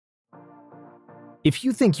If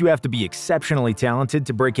you think you have to be exceptionally talented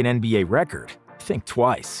to break an NBA record, think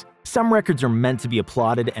twice. Some records are meant to be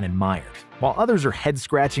applauded and admired, while others are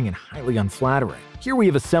head-scratching and highly unflattering. Here we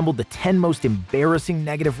have assembled the 10 most embarrassing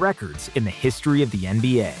negative records in the history of the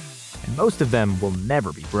NBA, and most of them will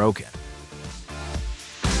never be broken.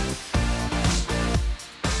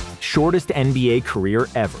 Shortest NBA career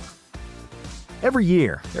ever. Every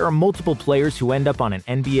year, there are multiple players who end up on an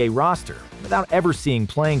NBA roster without ever seeing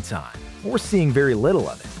playing time, or seeing very little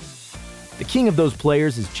of it. The king of those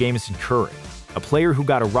players is Jason Curry, a player who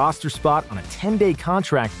got a roster spot on a 10-day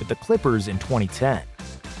contract with the Clippers in 2010.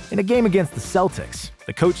 In a game against the Celtics,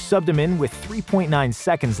 the coach subbed him in with 3.9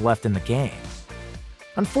 seconds left in the game.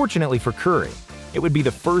 Unfortunately for Curry, it would be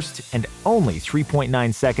the first and only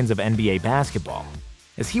 3.9 seconds of NBA basketball,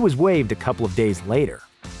 as he was waived a couple of days later.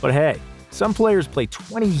 But hey, some players play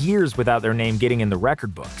 20 years without their name getting in the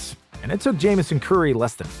record books, and it took Jason Curry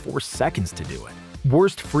less than 4 seconds to do it.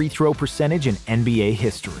 Worst free throw percentage in NBA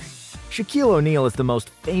history. Shaquille O'Neal is the most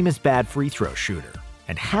famous bad free throw shooter,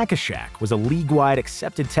 and Hack-a-Shaq was a league-wide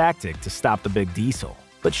accepted tactic to stop the Big Diesel.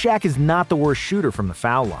 But Shaq is not the worst shooter from the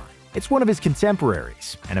foul line. It's one of his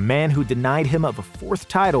contemporaries, and a man who denied him of a 4th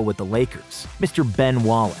title with the Lakers, Mr. Ben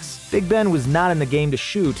Wallace. Big Ben was not in the game to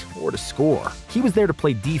shoot or to score. He was there to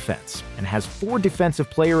play defense, and has 4 Defensive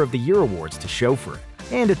Player of the Year awards to show for it,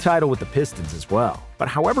 and a title with the Pistons as well. But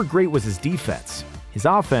however great was his defense, his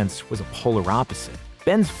offense was a polar opposite.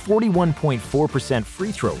 Ben's 41.4%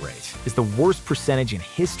 free throw rate is the worst percentage in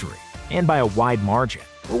history, and by a wide margin.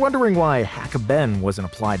 We're wondering why Hack-a-Ben wasn't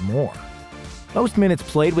applied more. Most minutes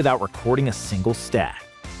played without recording a single stat.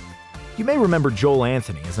 You may remember Joel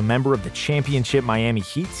Anthony as a member of the championship Miami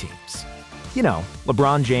Heat teams. You know,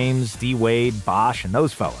 LeBron James, D-Wade, Bosh, and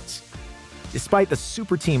those fellas. Despite the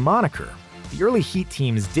super team moniker, the early Heat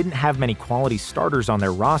teams didn't have many quality starters on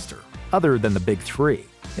their roster, other than the Big Three.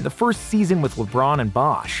 In the first season with LeBron and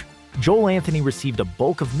Bosh, Joel Anthony received a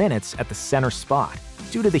bulk of minutes at the center spot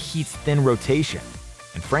due to the Heat's thin rotation,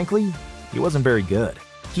 and frankly, he wasn't very good.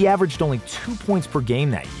 He averaged only 2 points per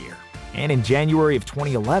game that year, and in January of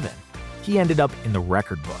 2011, he ended up in the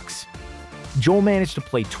record books. Joel managed to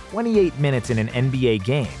play 28 minutes in an NBA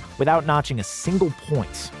game without notching a single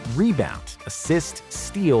point, rebound, assist,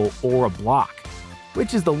 steal, or a block,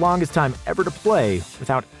 which is the longest time ever to play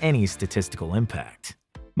without any statistical impact.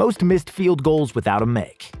 Most missed field goals without a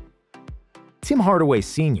make. Tim Hardaway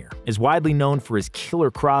Sr. is widely known for his killer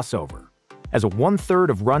crossover. As a 1/3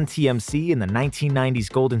 of Run TMC in the 1990s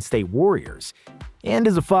Golden State Warriors, and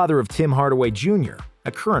as a father of Tim Hardaway Jr.,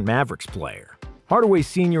 a current Mavericks player. Hardaway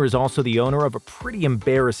Sr. is also the owner of a pretty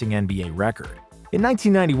embarrassing NBA record. In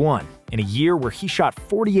 1991, in a year where he shot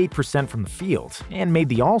 48% from the field and made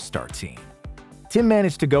the All-Star team, Tim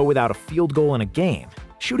managed to go without a field goal in a game,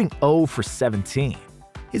 shooting 0 for 17.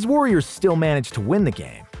 His Warriors still managed to win the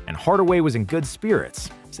game, and Hardaway was in good spirits,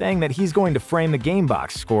 saying that he's going to frame the game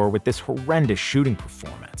box score with this horrendous shooting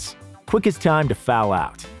performance. Quickest time to foul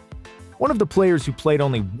out. One of the players who played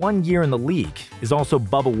only 1 year in the league is also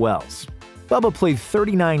Bubba Wells. Bubba played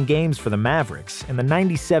 39 games for the Mavericks in the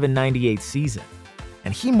 97-98 season,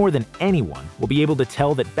 and he more than anyone will be able to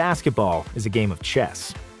tell that basketball is a game of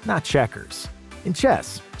chess, not checkers. In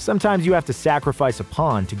chess, sometimes you have to sacrifice a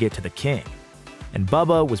pawn to get to the king, and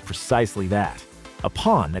Bubba was precisely that. A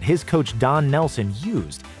pawn that his coach Don Nelson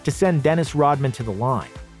used to send Dennis Rodman to the line,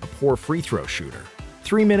 a poor free throw shooter.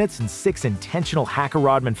 3 minutes and 6 intentional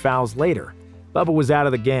Hacker-Rodman fouls later, Bubba was out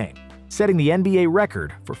of the game, setting the NBA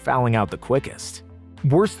record for fouling out the quickest.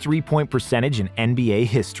 Worst three-point percentage in NBA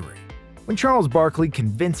history. When Charles Barkley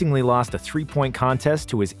convincingly lost a three-point contest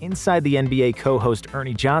to his Inside the NBA co-host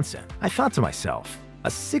Ernie Johnson, I thought to myself, a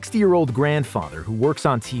 60-year-old grandfather who works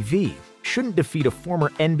on TV shouldn't defeat a former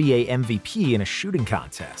NBA MVP in a shooting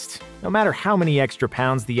contest, no matter how many extra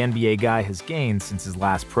pounds the NBA guy has gained since his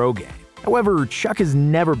last pro game. However, Chuck has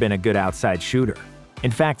never been a good outside shooter.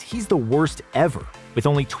 In fact, he's the worst ever, with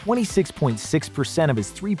only 26.6% of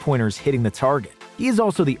his three-pointers hitting the target. He is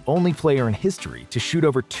also the only player in history to shoot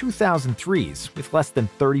over 2,000 threes with less than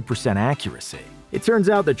 30% accuracy. It turns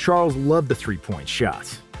out that Charles loved the three-point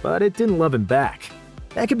shot, but it didn't love him back.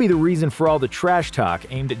 That could be the reason for all the trash talk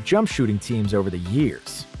aimed at jump shooting teams over the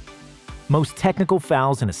years. Most technical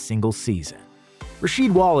fouls in a single season.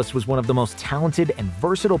 Rasheed Wallace was one of the most talented and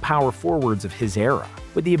versatile power forwards of his era,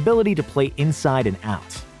 with the ability to play inside and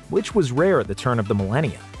out, which was rare at the turn of the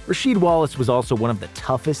millennium. Rasheed Wallace was also one of the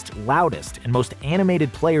toughest, loudest, and most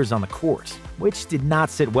animated players on the court, which did not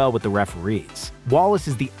sit well with the referees. Wallace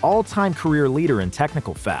is the all-time career leader in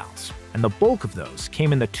technical fouls, and the bulk of those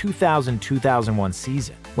came in the 2000-2001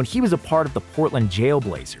 season, when he was a part of the Portland Jail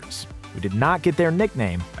Blazers. who did not get their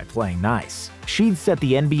nickname by playing nice. Sheed set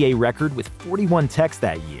the NBA record with 41 techs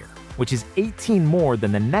that year, which is 18 more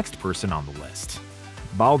than the next person on the list.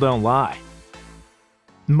 Ball don't lie.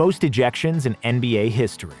 Most ejections in NBA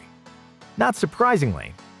history. Not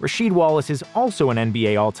surprisingly, Rasheed Wallace is also an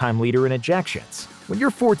NBA all-time leader in ejections. When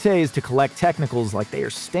your forte is to collect technicals like they are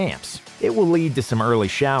stamps, it will lead to some early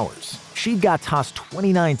showers. Sheed got tossed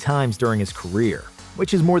 29 times during his career,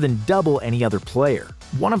 which is more than double any other player.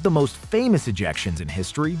 One of the most famous ejections in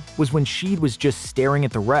history was when Sheed was just staring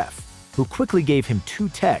at the ref, who quickly gave him 2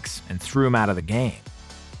 techs and threw him out of the game.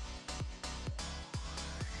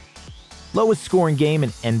 Lowest scoring game in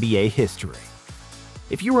NBA history.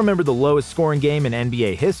 If you remember the lowest scoring game in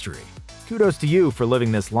NBA history, kudos to you for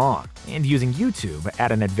living this long and using YouTube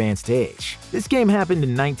at an advanced age. This game happened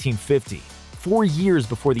in 1950, 4 years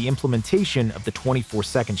before the implementation of the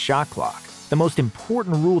 24-second shot clock, the most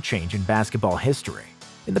important rule change in basketball history.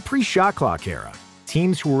 In the pre-shot clock era,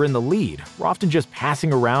 teams who were in the lead were often just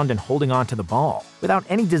passing around and holding on to the ball without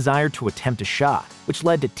any desire to attempt a shot, which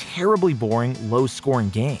led to terribly boring, low-scoring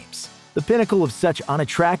games. The pinnacle of such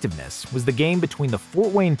unattractiveness was the game between the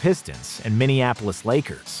Fort Wayne Pistons and Minneapolis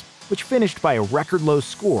Lakers, which finished by a record-low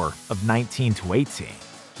score of 19-18.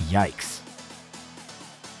 Yikes.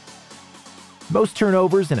 Most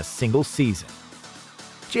turnovers in a single season.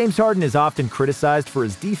 James Harden is often criticized for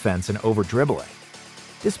his defense and over-dribbling.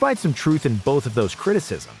 Despite some truth in both of those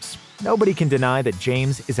criticisms, nobody can deny that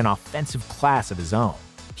James is an offensive class of his own.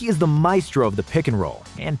 He is the maestro of the pick and roll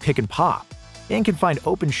and pick and pop, and can find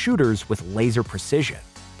open shooters with laser precision.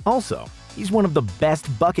 Also, he's one of the best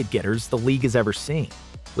bucket getters the league has ever seen,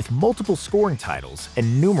 with multiple scoring titles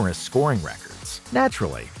and numerous scoring records.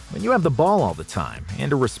 Naturally, when you have the ball all the time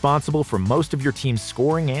and are responsible for most of your team's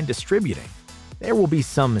scoring and distributing, there will be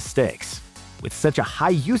some mistakes. With such a high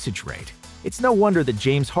usage rate, it's no wonder that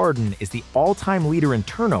James Harden is the all-time leader in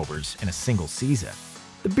turnovers in a single season.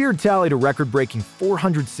 The Beard tallied a record-breaking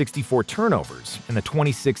 464 turnovers in the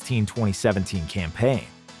 2016-2017 campaign,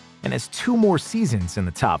 and has 2 more seasons in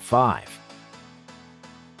the top 5.